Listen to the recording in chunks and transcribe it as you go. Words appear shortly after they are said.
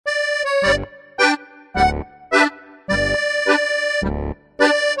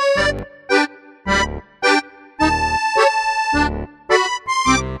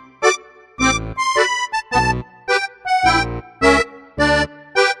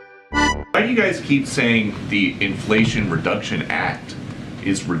Why do you guys keep saying the Inflation Reduction Act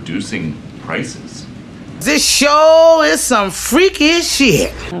is reducing prices? This show is some freaky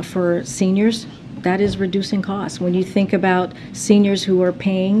shit. For seniors, that is reducing costs. When you think about seniors who are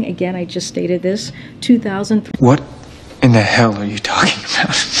paying, again, I just stated this, $2,000. What in the hell are you talking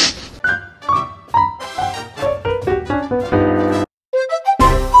about?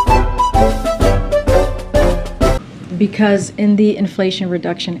 Because in the Inflation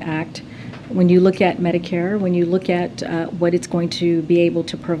Reduction Act, when you look at Medicare, when you look at what it's going to be able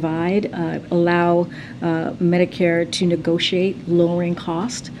to provide, allow Medicare to negotiate lowering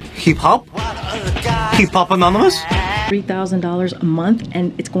cost. Hip Hop? Hip Hop Anonymous? $3,000 a month,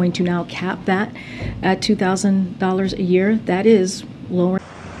 and it's going to now cap that at $2,000 a year. That is lowering.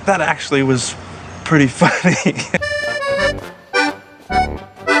 That actually was pretty funny.